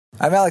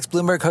I'm Alex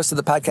Bloomberg, host of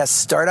the podcast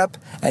Startup,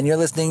 and you're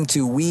listening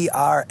to We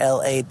Are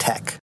LA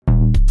Tech.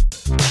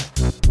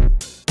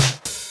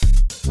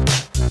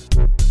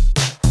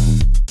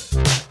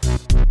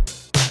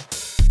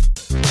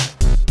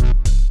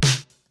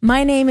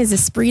 My name is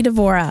Esprit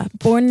Devora,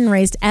 born and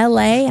raised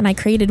LA, and I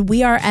created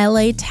We Are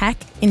LA Tech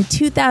in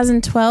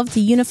 2012 to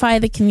unify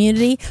the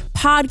community.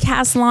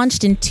 Podcast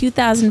launched in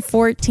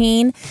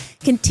 2014,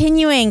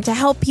 continuing to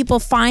help people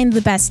find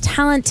the best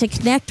talent, to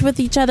connect with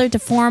each other, to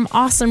form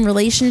awesome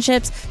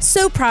relationships.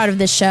 So proud of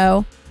this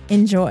show.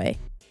 Enjoy.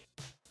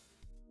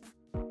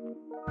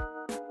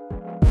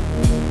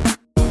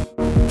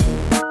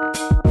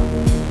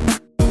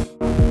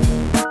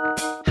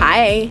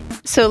 Hi.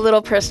 So a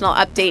little personal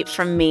update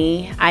from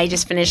me. I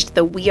just finished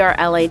the We Are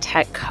LA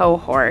Tech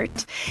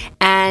cohort,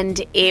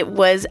 and it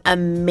was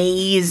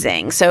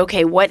amazing. So,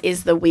 okay, what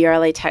is the We Are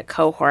LA Tech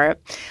cohort?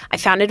 I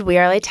founded We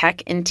Are LA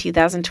Tech in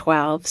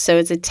 2012. So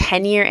it's a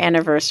 10-year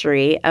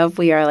anniversary of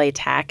We Are LA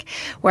Tech,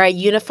 where I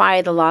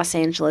unify the Los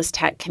Angeles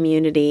tech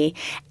community.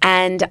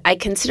 And I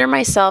consider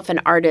myself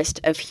an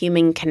artist of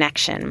human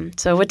connection.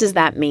 So what does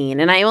that mean?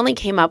 And I only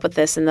came up with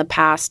this in the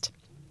past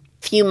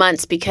few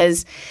months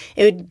because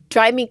it would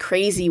drive me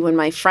crazy when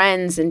my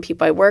friends and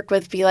people I work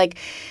with be like,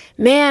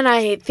 man,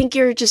 I think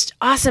you're just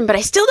awesome, but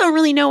I still don't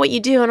really know what you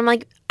do. And I'm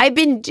like, I've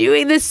been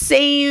doing the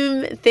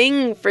same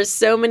thing for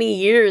so many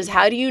years.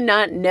 How do you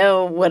not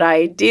know what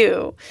I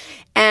do?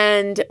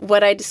 And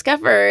what I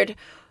discovered,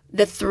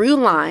 the through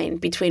line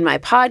between my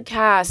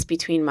podcast,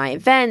 between my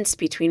events,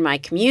 between my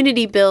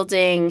community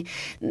building,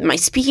 my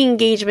speaking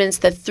engagements,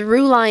 the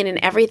through line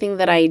in everything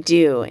that I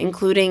do,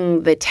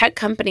 including the tech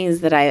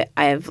companies that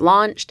I've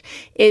launched,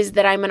 is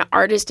that I'm an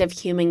artist of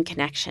human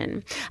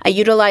connection. I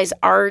utilize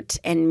art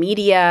and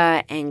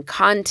media and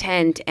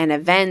content and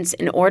events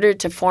in order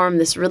to form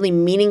this really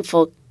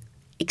meaningful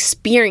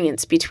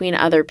experience between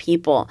other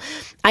people.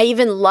 I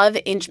even love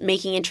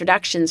making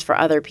introductions for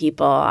other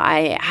people.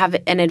 I have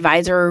an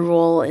advisory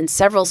role in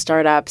several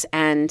startups,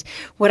 and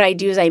what I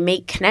do is I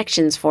make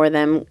connections for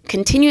them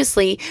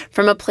continuously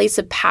from a place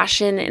of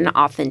passion and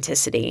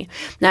authenticity.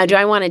 Now, do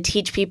I want to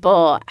teach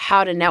people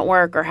how to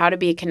network or how to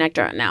be a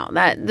connector? No,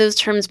 those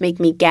terms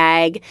make me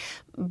gag,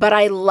 but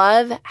I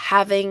love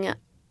having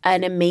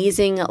an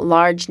amazing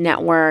large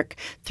network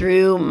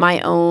through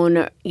my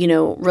own,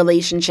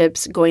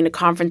 relationships, going to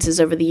conferences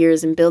over the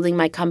years and building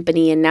my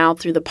company, and now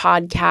through the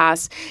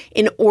podcast,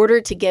 in order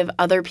to give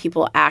other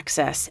people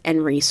access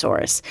and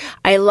resource.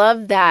 I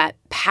love that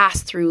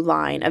pass-through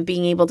line of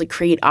being able to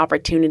create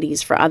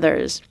opportunities for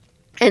others.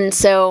 And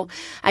so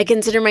I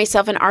consider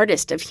myself an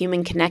artist of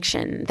human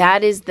connection.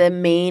 That is the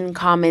main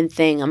common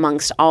thing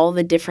amongst all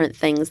the different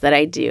things that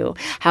I do.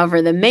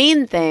 However, the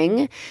main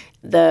thing,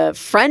 the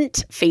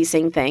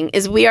front-facing thing,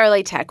 is We Are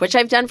LA Tech, which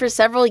I've done for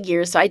several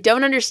years, so I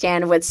don't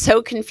understand what's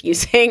so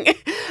confusing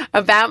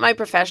about my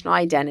professional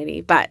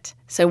identity.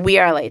 So We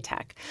Are LA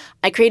Tech.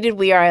 I created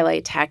We Are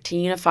LA Tech to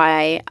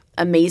unify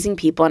amazing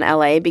people in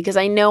LA because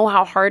I know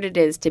how hard it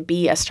is to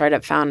be a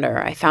startup founder.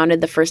 I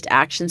founded the first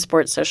action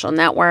sports social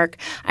network.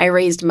 I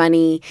raised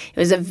money. It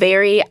was a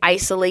very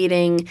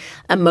isolating,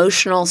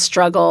 emotional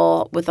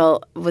struggle with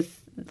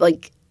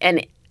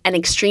an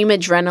extreme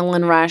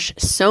adrenaline rush,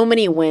 so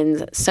many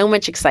wins, so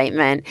much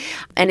excitement.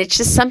 And it's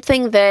just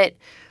something that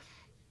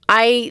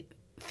I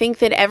think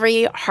that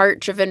every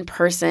heart-driven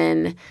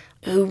person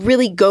who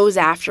really goes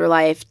after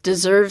life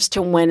deserves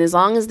to win, as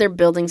long as they're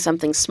building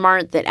something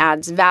smart that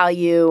adds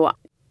value.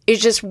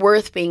 It's just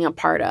worth being a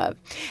part of.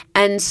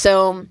 And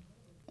so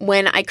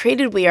when I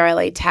created We Are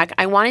LA Tech,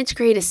 I wanted to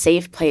create a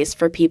safe place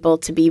for people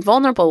to be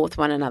vulnerable with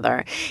one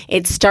another.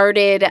 It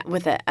started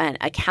with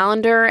a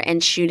calendar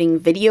and shooting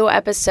video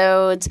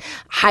episodes,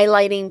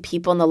 highlighting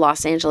people in the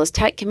Los Angeles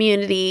tech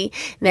community.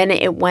 Then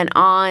it went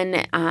on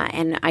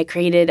and I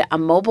created a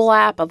mobile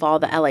app of all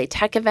the LA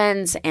tech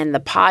events and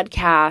the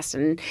podcast.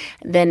 And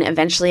then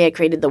eventually I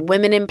created the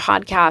Women in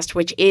Podcast,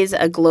 which is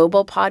a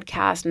global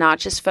podcast, not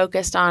just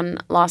focused on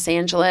Los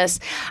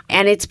Angeles.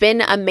 And it's been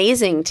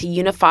amazing to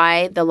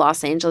unify the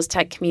Los Angeles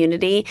tech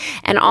community,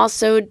 and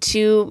also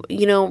to,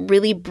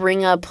 really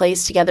bring a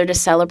place together to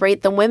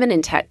celebrate the women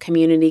in tech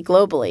community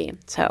globally.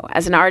 So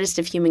as an artist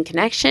of human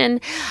connection,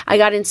 I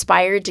got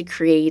inspired to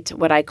create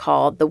what I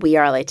call the We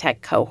Are LA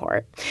Tech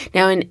cohort.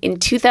 Now in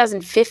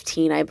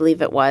 2015, I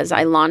believe it was,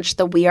 I launched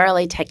the We Are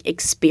LA Tech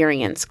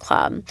Experience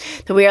Club.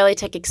 The We Are LA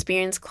Tech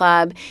Experience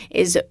Club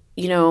is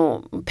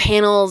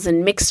panels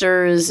and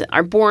mixers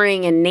are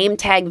boring and name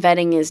tag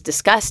vetting is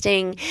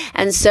disgusting.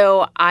 And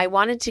so I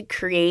wanted to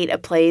create a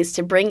place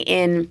to bring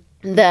in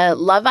the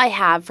love I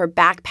have for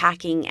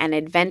backpacking and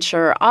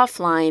adventure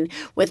offline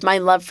with my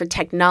love for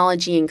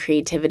technology and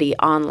creativity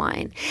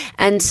online.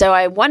 And so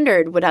I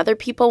wondered, would other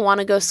people want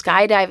to go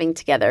skydiving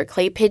together,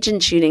 clay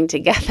pigeon shooting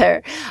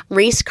together,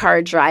 race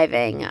car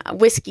driving,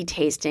 whiskey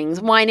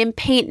tastings, wine and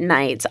paint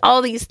nights,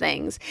 all these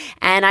things.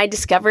 And I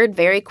discovered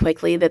very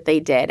quickly that they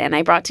did. And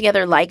I brought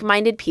together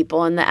like-minded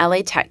people in the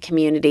LA tech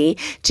community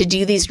to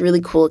do these really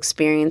cool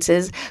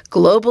experiences.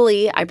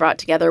 Globally, I brought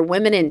together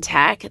women in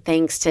tech,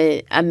 thanks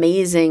to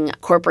amazing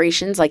thanking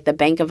corporations like the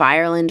Bank of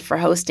Ireland for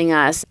hosting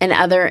us and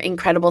other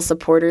incredible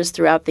supporters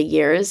throughout the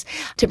years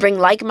to bring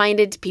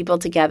like-minded people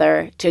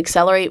together to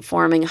accelerate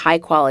forming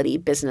high-quality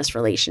business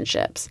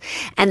relationships.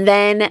 And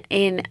then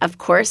of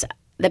course,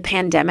 the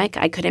pandemic,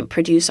 I couldn't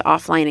produce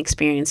offline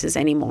experiences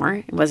anymore.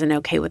 It wasn't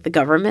okay with the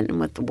government and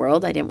with the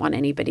world. I didn't want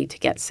anybody to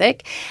get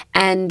sick.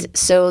 And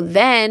so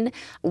then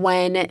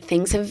when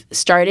things have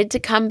started to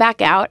come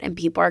back out and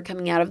people are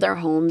coming out of their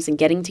homes and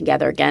getting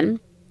together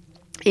again,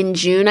 in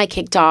June, I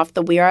kicked off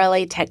the We Are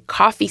LA Tech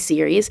Coffee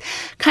Series,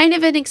 kind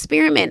of an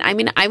experiment. I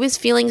mean, I was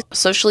feeling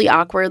socially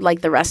awkward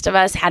like the rest of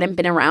us, hadn't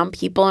been around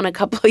people in a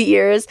couple of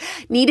years,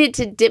 needed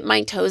to dip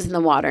my toes in the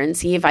water and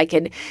see if I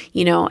could,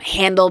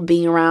 handle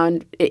being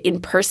around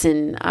in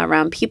person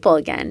around people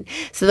again.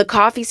 So the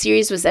coffee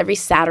series was every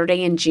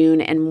Saturday in June,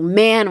 and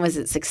man, was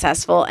it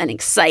successful and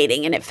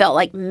exciting, and it felt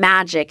like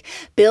magic.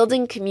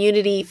 Building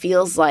community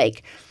feels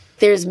like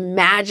there's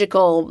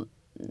magical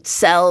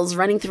cells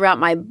running throughout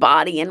my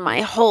body and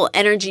my whole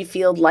energy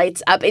field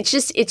lights up. It's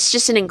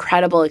just an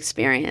incredible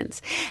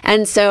experience.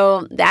 And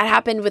so that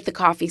happened with the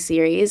coffee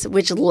series,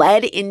 which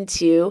led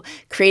into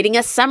creating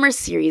a summer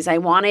series.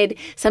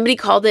 Somebody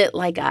called it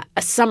like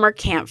a summer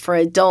camp for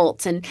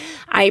adults. And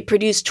I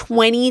produced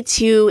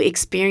 22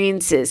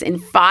 experiences in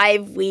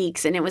 5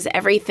 weeks. And it was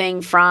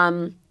everything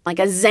from like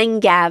a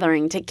Zen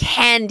gathering to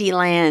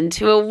Candyland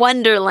to a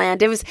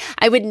Wonderland.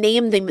 I would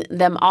name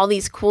them all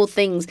these cool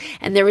things.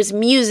 And there was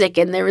music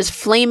and there was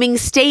flaming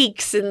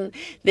steaks and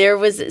there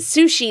was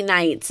sushi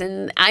nights.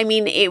 And I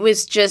mean, it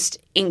was just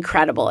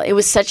incredible. It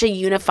was such a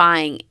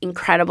unifying,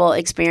 incredible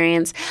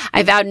experience.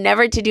 I vowed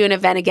never to do an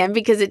event again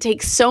because it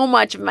takes so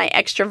much of my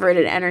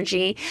extroverted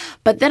energy.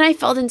 But then I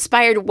felt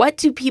inspired. What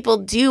do people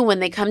do when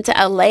they come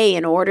to LA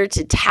in order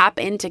to tap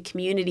into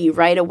community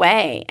right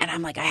away? And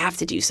I'm like, I have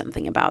to do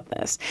something about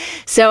this.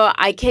 So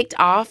I kicked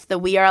off the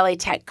We Are LA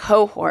Tech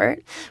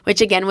cohort,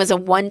 which again was a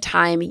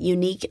one-time,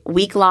 unique,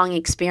 week-long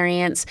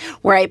experience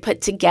where I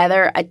put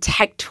together a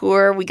tech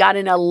tour. We got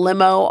in a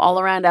limo all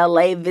around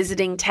LA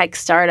visiting tech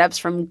startups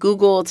from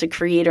Google to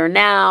Creator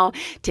Now,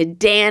 to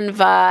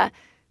Danva,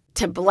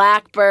 to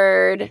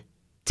Blackbird,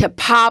 to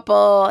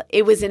Popple.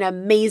 It was an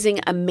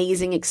amazing,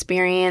 amazing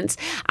experience.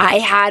 I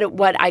had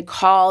what I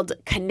called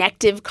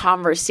connective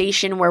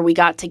conversation where we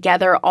got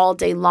together all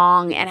day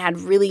long and had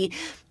really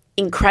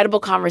incredible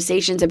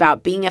conversations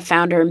about being a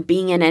founder and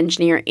being an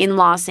engineer in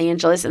Los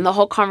Angeles. And the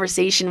whole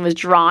conversation was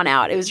drawn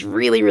out. It was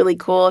really, really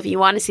cool. If you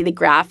want to see the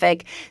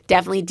graphic,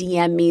 definitely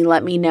DM me,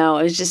 let me know.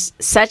 It was just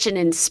such an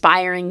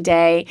inspiring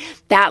day.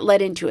 That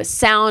led into a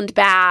sound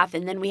bath.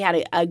 And then we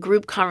had a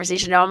group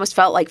conversation. It almost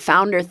felt like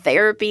founder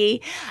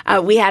therapy.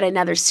 We had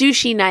another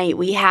sushi night.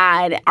 We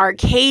had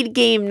arcade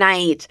game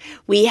night.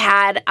 We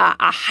had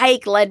a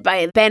hike led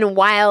by Ben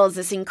Wiles,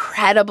 this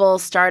incredible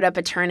startup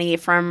attorney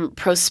from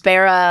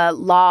Prospera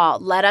Law,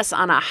 led us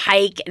on a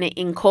hike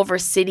in Culver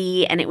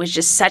City, and it was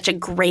just such a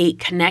great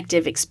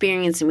connective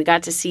experience, and we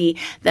got to see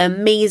the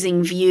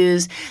amazing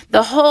views.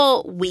 The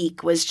whole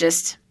week was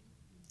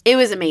it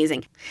was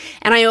amazing.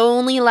 And I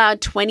only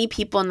allowed 20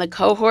 people in the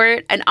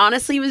cohort, and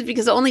honestly, it was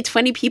because only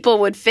 20 people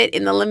would fit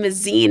in the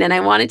limousine, and I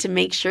wanted to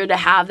make sure to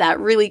have that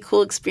really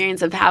cool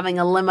experience of having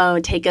a limo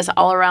take us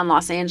all around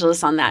Los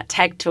Angeles on that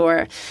tech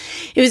tour.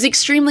 It was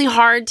extremely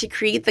hard to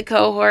create the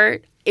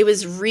cohort. It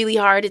was really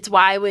hard. It's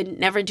why I would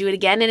never do it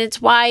again. And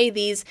it's why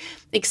these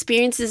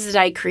experiences that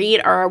I create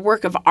are a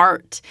work of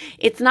art.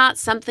 It's not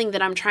something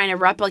that I'm trying to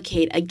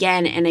replicate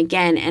again and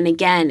again and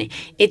again.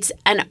 It's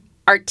an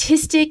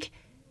artistic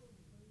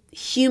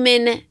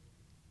human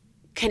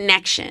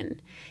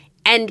connection.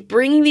 And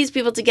bringing these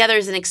people together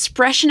is an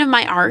expression of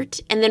my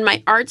art. And then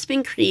my art's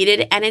been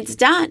created and it's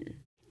done.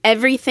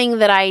 Everything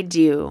that I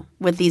do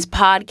with these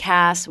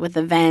podcasts, with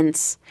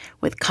events,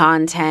 with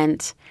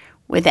content,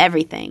 with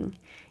everything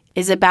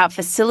is about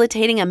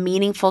facilitating a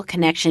meaningful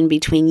connection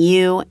between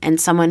you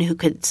and someone who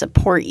could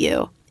support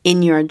you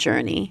in your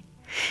journey.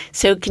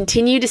 So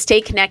continue to stay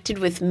connected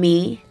with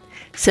me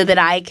so that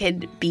I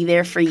could be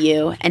there for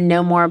you and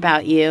know more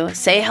about you.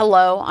 Say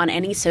hello on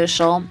any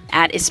social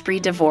at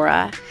Esprit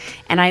Devora,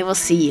 and I will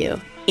see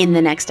you in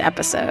the next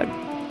episode.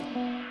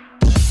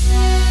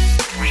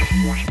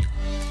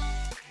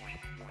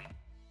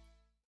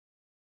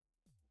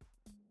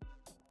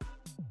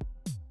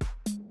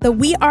 The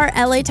We Are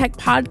LA Tech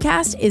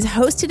podcast is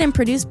hosted and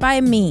produced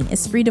by me,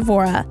 Esprit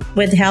Devora.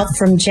 With help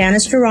from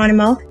Janice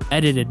Geronimo.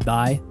 Edited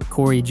by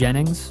Corey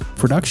Jennings.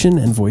 Production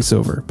and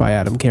voiceover by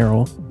Adam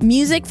Carroll.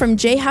 Music from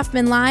Jay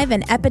Huffman Live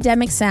and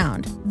Epidemic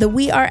Sound. The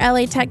We Are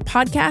LA Tech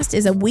podcast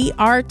is a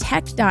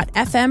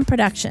wearetech.fm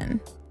production.